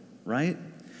handled, right?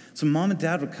 So mom and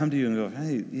dad would come to you and go,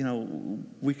 hey,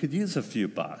 we could use a few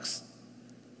bucks,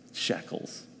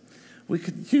 shekels. We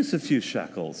could use a few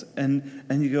shekels. And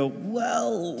you go,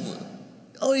 well,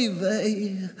 oy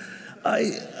vey,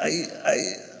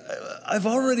 I've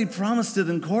already promised it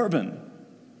in Corban.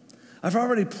 I've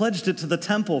already pledged it to the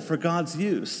temple for God's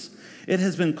use. It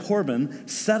has been Corban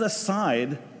set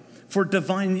aside for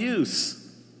divine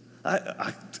use.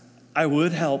 I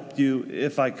would help you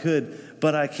if I could,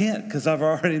 but I can't because I've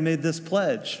already made this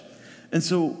pledge. And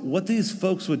so what these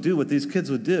folks would do, what these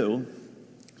kids would do,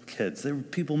 they were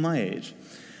people my age,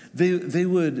 they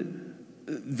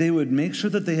would make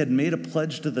sure that they had made a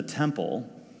pledge to the temple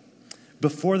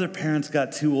before their parents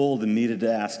got too old and needed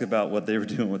to ask about what they were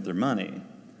doing with their money.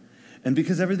 And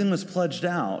because everything was pledged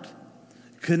out,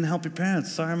 couldn't help your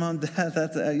parents. Sorry, mom,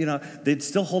 dad, they'd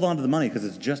still hold on to the money because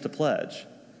it's just a pledge.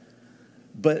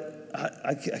 But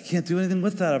I can't do anything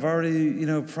with that. I've already,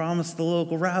 promised the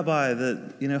local rabbi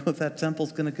that, that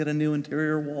temple's going to get a new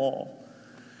interior wall,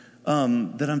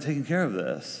 that I'm taking care of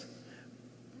this.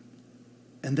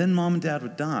 And then mom and dad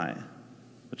would die,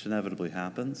 which inevitably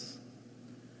happens.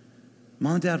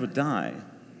 Mom and dad would die.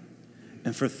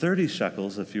 And for 30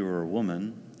 shekels, if you were a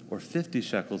woman, or 50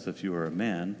 shekels if you were a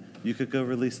man, you could go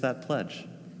release that pledge.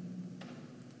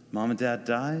 Mom and dad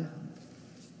die.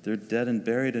 They're dead and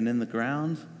buried and in the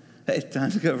ground. Hey,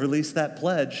 time to go release that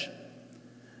pledge.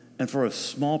 And for a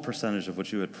small percentage of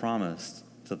what you had promised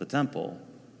to the temple,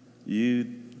 you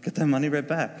get that money right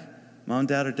back. Mom and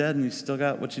dad are dead and you still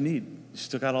got what you need. You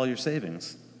still got all your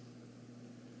savings.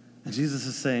 And Jesus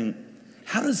is saying,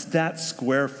 how does that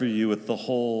square for you with the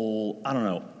whole,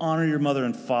 honor your mother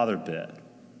and father bit?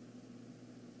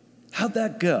 How'd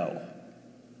that go?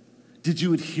 Did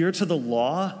you adhere to the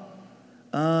law?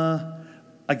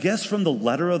 I guess from the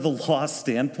letter of the law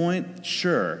standpoint,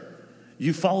 sure.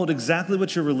 You followed exactly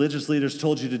what your religious leaders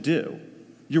told you to do.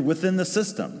 You're within the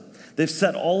system. They've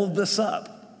set all of this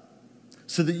up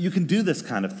so that you can do this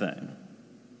kind of thing.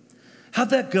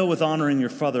 How'd that go with honoring your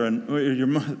father and or your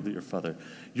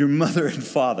mother and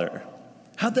father?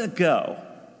 How'd that go?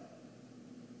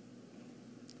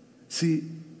 See,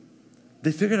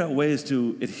 they figured out ways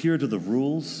to adhere to the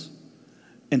rules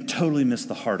and totally miss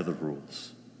the heart of the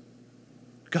rules.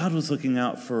 God was looking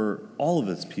out for all of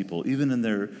his people, even in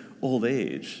their old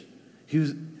age. He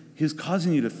was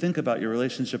causing you to think about your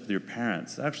relationship with your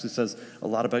parents. It actually says a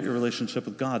lot about your relationship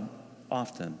with God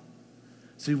often.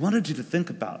 So he wanted you to think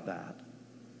about that.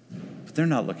 But they're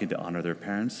not looking to honor their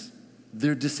parents.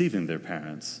 They're deceiving their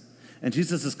parents. And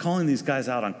Jesus is calling these guys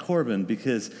out on Corban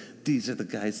because these are the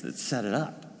guys that set it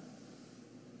up.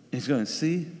 And he's going,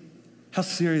 see, how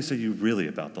serious are you really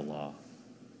about the law?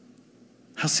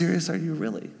 How serious are you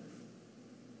really?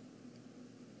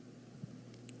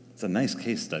 It's a nice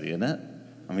case study, isn't it?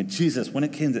 I mean, Jesus, when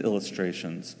it came to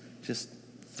illustrations, just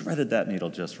threaded that needle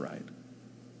just right.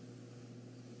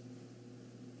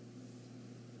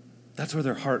 That's where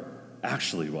their heart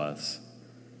actually was,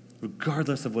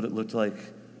 regardless of what it looked like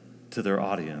to their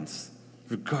audience,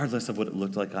 regardless of what it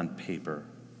looked like on paper.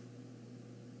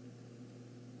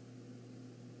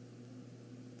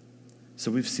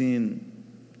 So we've seen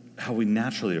how we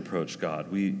naturally approach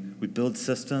God. We build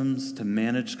systems to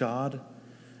manage God,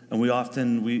 and we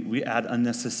often add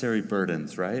unnecessary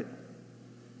burdens, right?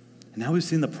 And now we've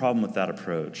seen the problem with that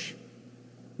approach.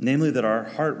 namely that our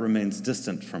heart remains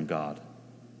distant from God.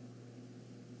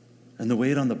 And the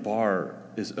weight on the bar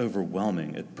is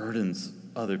overwhelming. It burdens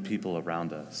other people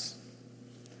around us,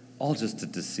 all just to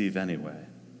deceive anyway.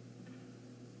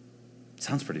 It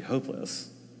sounds pretty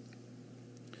hopeless.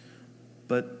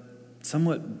 But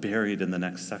somewhat buried in the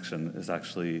next section is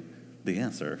actually the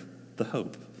answer, the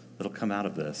hope that'll come out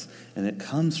of this. And it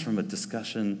comes from a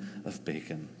discussion of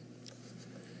bacon.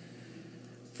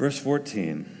 Verse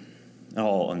 14,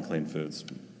 all unclean foods.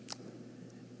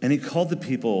 And he called the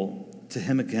people to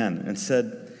him again and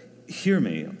said, "Hear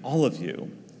me, all of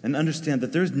you, and understand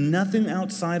that there's nothing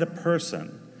outside a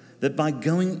person that by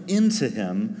going into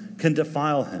him can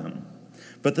defile him,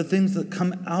 but the things that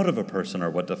come out of a person are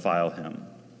what defile him."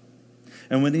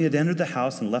 And when he had entered the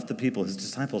house and left the people, his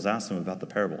disciples asked him about the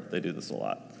parable. They do this a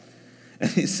lot. And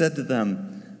he said to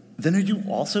them, "Then are you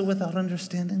also without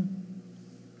understanding?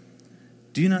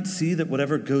 Do you not see that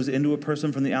whatever goes into a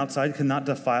person from the outside cannot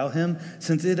defile him,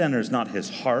 since it enters not his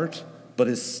heart, but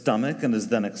his stomach, and is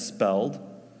then expelled?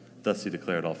 Thus he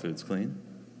declared all foods clean."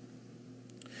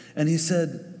 And he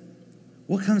said,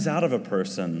 "What comes out of a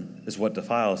person is what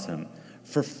defiles him.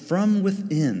 For from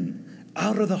within,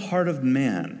 out of the heart of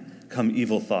man, come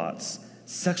evil thoughts,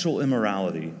 sexual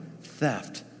immorality,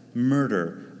 theft,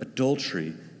 murder,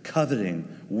 adultery, coveting,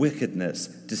 wickedness,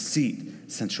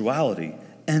 deceit, sensuality,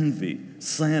 envy,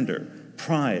 slander,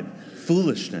 pride,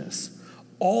 foolishness.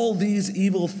 All these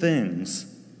evil things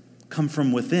come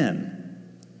from within,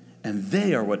 and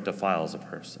they are what defiles a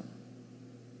person."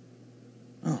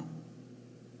 Oh.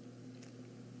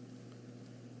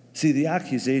 See, the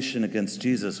accusation against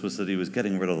Jesus was that he was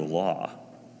getting rid of the law.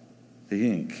 That he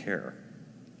didn't care.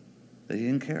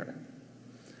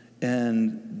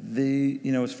 And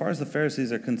as far as the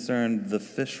Pharisees are concerned, the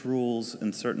fish rules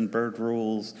and certain bird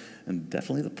rules, and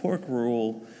definitely the pork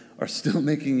rule, are still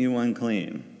making you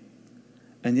unclean.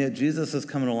 And yet Jesus is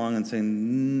coming along and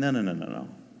saying, no.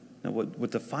 Now,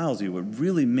 what defiles you, what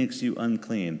really makes you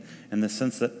unclean, in the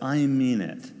sense that I mean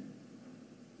it,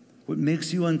 what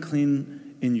makes you unclean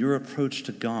in your approach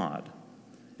to God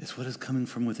is what is coming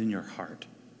from within your heart.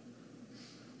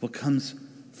 What comes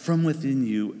from within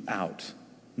you out,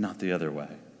 not the other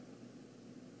way.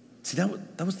 See,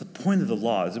 that was the point of the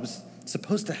law, is it was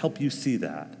supposed to help you see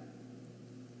that.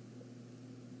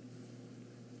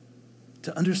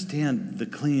 To understand the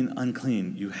clean,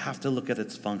 unclean, you have to look at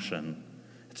its function.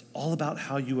 It's all about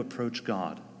how you approach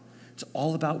God. It's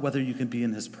all about whether you can be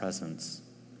in his presence.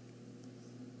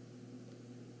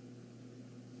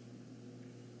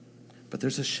 But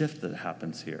there's a shift that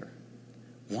happens here.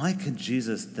 Why could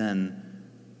Jesus then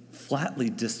flatly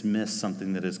dismiss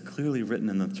something that is clearly written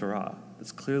in the Torah,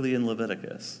 that's clearly in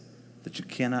Leviticus, that you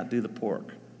cannot do the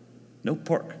pork? No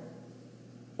pork.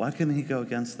 Why couldn't he go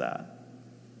against that?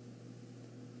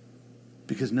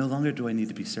 Because no longer do I need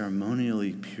to be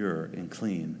ceremonially pure and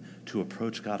clean to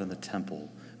approach God in the temple,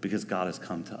 because God has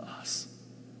come to us.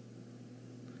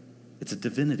 It's a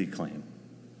divinity claim.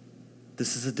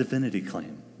 This is a divinity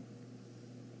claim.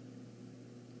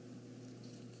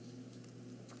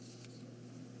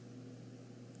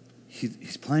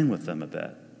 He's playing with them a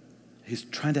bit. He's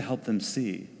trying to help them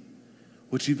see.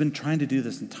 What you've been trying to do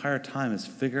this entire time is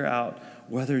figure out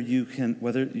whether you're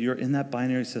in that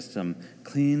binary system,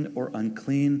 clean or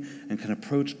unclean, and can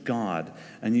approach God.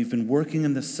 And you've been working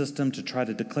in this system to try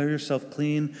to declare yourself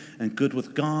clean and good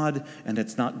with God, and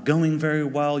it's not going very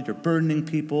well. You're burdening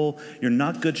people. You're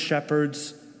not good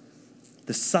shepherds.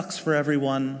 This sucks for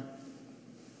everyone.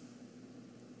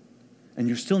 And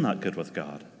you're still not good with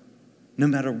God, no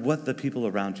matter what the people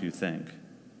around you think.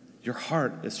 Your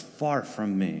heart is far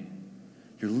from me.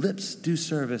 Your lips do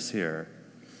service here,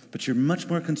 but you're much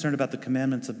more concerned about the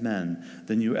commandments of men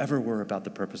than you ever were about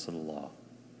the purpose of the law.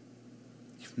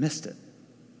 You've missed it.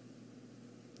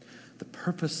 The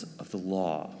purpose of the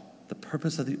law, the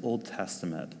purpose of the Old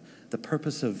Testament, the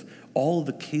purpose of all of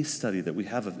the case study that we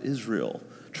have of Israel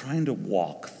trying to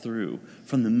walk through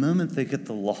from the moment they get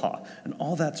the law, and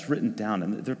all that's written down,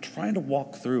 and they're trying to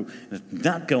walk through, and it's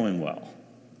not going well.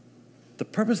 The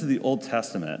purpose of the Old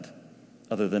Testament,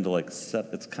 other than to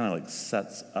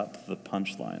sets up the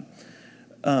punchline.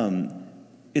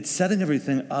 It's setting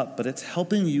everything up, but it's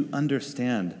helping you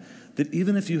understand that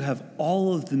even if you have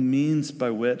all of the means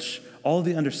by which, all of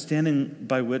the understanding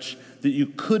by which that you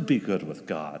could be good with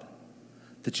God,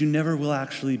 that you never will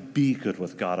actually be good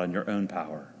with God on your own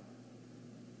power.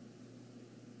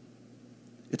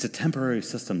 It's a temporary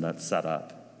system that's set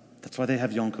up. That's why they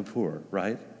have Yom Kippur,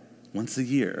 right? Once a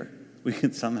year, we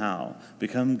can somehow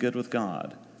become good with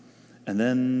God. And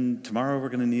then tomorrow we're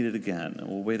going to need it again. And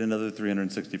we'll wait another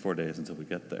 364 days until we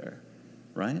get there,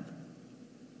 right?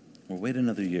 or wait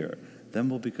another year. Then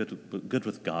we'll be good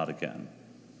with God again.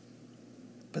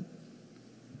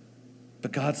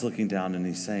 But God's looking down and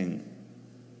he's saying,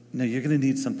 no, you're going to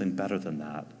need something better than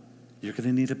that. You're going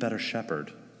to need a better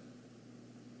shepherd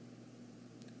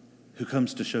who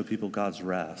comes to show people God's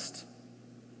rest,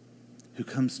 who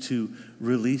comes to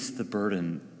release the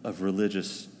burden of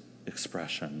religious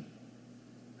expression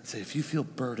and say, if you feel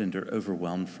burdened or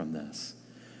overwhelmed from this,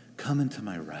 come into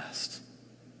my rest.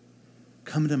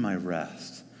 Come into my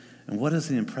rest. And what is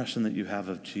the impression that you have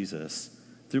of Jesus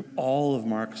through all of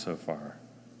Mark so far?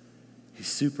 He's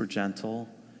super gentle.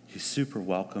 He's super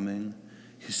welcoming.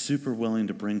 He's super willing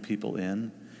to bring people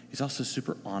in. He's also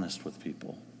super honest with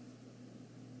people.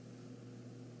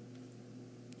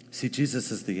 See,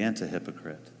 Jesus is the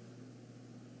anti-hypocrite.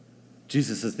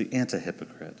 Jesus is the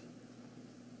anti-hypocrite.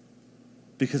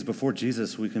 Because before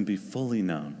Jesus, we can be fully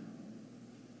known.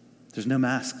 There's no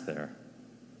mask there.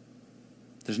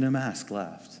 There's no mask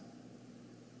left.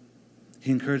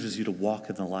 He encourages you to walk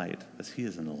in the light as he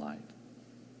is in the light,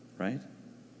 right?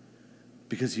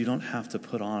 Because you don't have to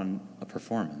put on a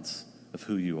performance of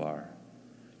who you are.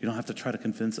 You don't have to try to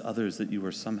convince others that you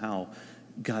are somehow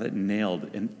got it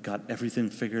nailed and got everything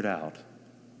figured out.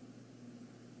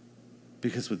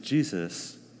 Because with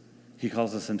Jesus, he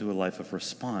calls us into a life of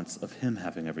response of him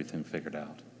having everything figured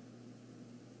out.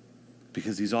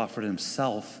 Because he's offered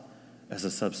himself as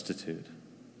a substitute.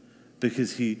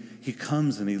 Because he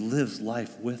comes and he lives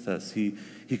life with us. He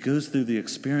goes through the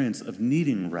experience of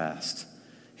needing rest.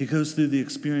 He goes through the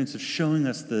experience of showing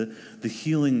us the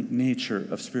healing nature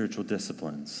of spiritual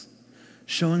disciplines,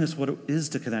 showing us what it is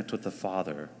to connect with the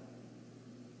Father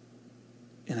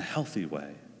in a healthy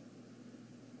way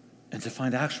and to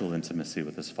find actual intimacy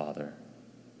with his Father.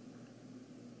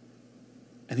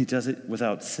 And he does it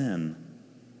without sin,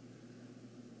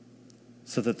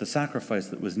 so that the sacrifice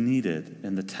that was needed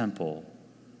in the temple,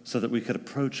 so that we could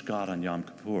approach God on Yom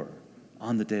Kippur,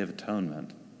 on the Day of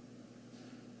Atonement,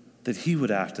 that he would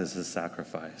act as his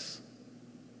sacrifice,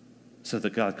 so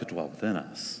that God could dwell within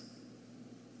us.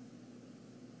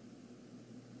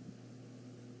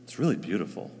 It's really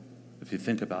beautiful if you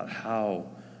think about how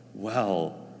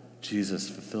well Jesus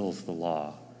fulfills the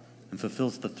law and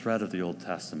fulfills the thread of the Old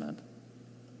Testament.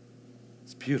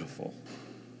 It's beautiful.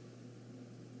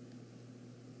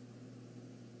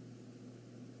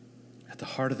 At the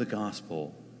heart of the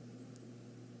gospel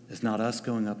is not us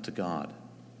going up to God,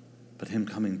 but him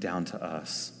coming down to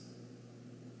us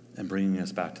and bringing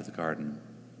us back to the garden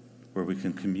where we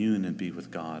can commune and be with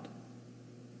God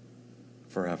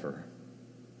forever.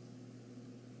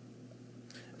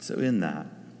 So in that,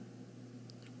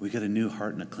 we get a new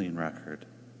heart and a clean record.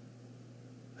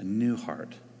 A new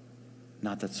heart,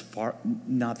 not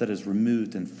that is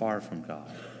removed and far from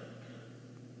God,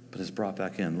 but is brought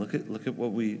back in. Look at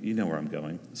what you know where I'm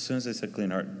going. As soon as I said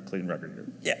clean heart, clean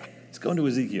record, yeah, it's going to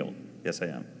Ezekiel. Yes, I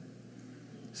am.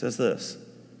 It says this.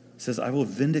 It says, I will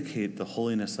vindicate the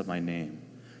holiness of my name.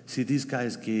 See, these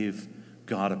guys gave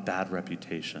God a bad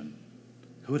reputation.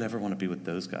 Who would ever want to be with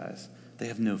those guys? They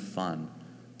have no fun.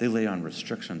 They lay on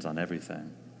restrictions on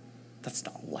everything. That's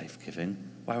not life-giving.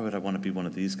 Why would I want to be one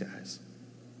of these guys?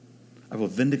 I will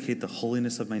vindicate the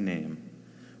holiness of my name,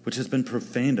 which has been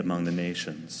profaned among the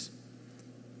nations,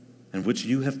 and which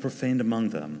you have profaned among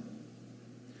them.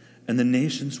 And the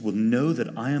nations will know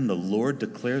that I am the Lord,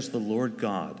 declares the Lord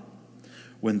God,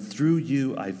 when through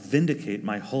you I vindicate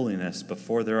my holiness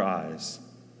before their eyes.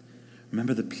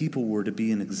 Remember, the people were to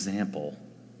be an example.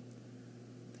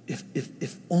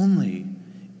 If only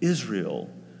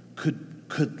Israel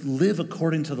could live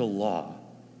according to the law,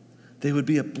 they would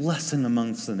be a blessing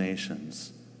amongst the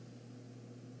nations.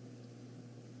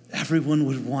 Everyone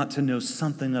would want to know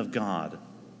something of God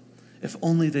if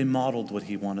only they modeled what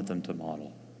he wanted them to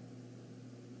model.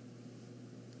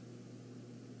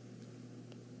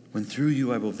 When through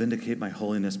you I will vindicate my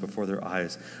holiness before their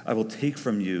eyes, I will take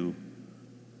you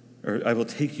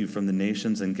from the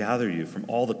nations and gather you from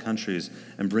all the countries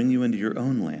and bring you into your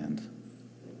own land.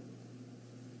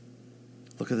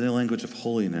 Look at the language of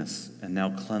holiness and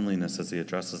now cleanliness as he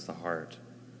addresses the heart.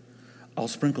 I'll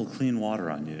sprinkle clean water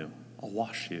on you. I'll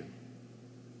wash you.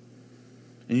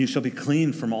 And you shall be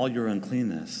clean from all your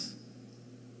uncleanness,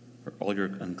 or all your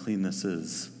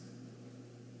uncleannesses.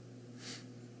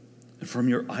 And from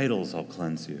your idols I'll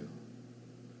cleanse you.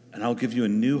 And I'll give you a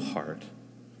new heart,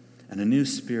 and a new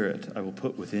spirit I will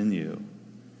put within you.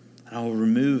 And I will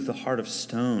remove the heart of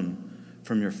stone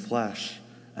from your flesh,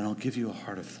 and I'll give you a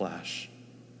heart of flesh.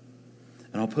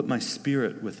 And I'll put my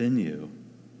spirit within you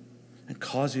and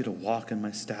cause you to walk in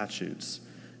my statutes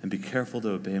and be careful to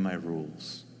obey my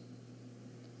rules.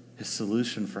 His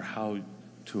solution for how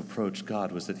to approach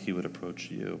God was that he would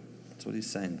approach you. That's what he's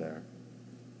saying there.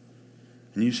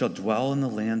 And you shall dwell in the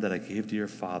land that I gave to your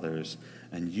fathers,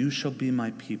 and you shall be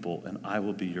my people, and I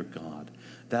will be your God.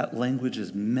 That language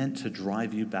is meant to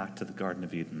drive you back to the Garden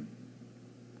of Eden.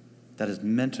 That is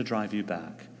meant to drive you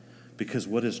back. Because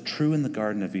what is true in the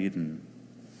Garden of Eden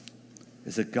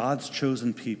is that God's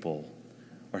chosen people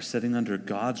are sitting under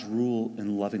God's rule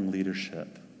and loving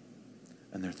leadership,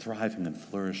 and they're thriving and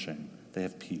flourishing. They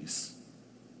have peace.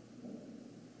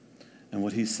 And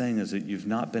what he's saying is that you've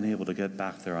not been able to get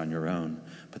back there on your own,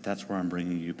 but that's where I'm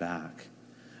bringing you back.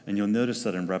 And you'll notice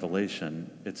that in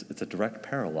Revelation, it's a direct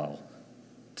parallel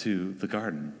to the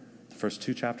garden, the first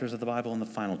 2 chapters of the Bible and the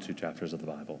final 2 chapters of the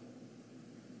Bible.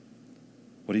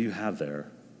 What do you have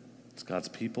there? It's God's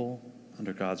people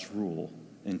under God's rule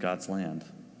in God's land,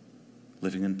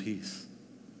 living in peace.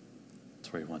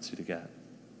 That's where he wants you to get.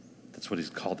 That's what he's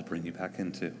called to bring you back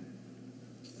into.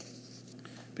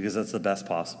 Because that's the best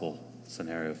possible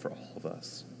scenario for all of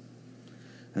us.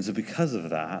 And so because of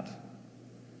that,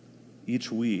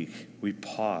 each week we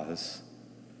pause.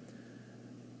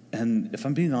 And if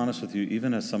I'm being honest with you,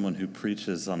 even as someone who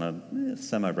preaches on a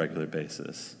semi-regular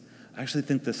basis, I actually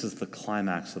think this is the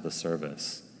climax of the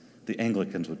service. The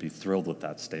Anglicans would be thrilled with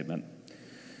that statement.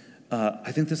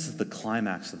 I think this is the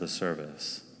climax of the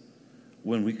service.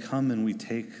 When we come and we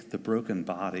take the broken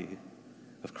body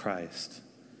of Christ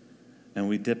and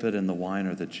we dip it in the wine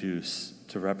or the juice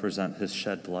to represent his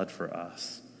shed blood for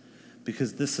us.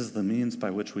 Because this is the means by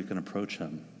which we can approach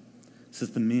him. This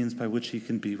is the means by which he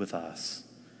can be with us.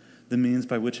 The means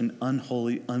by which an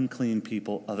unholy, unclean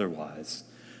people otherwise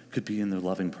could be in the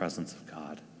loving presence of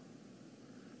God.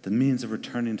 The means of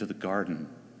returning to the garden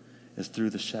is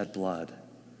through the shed blood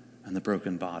and the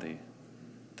broken body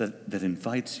that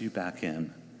invites you back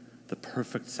in, the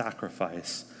perfect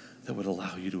sacrifice that would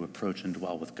allow you to approach and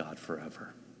dwell with God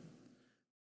forever.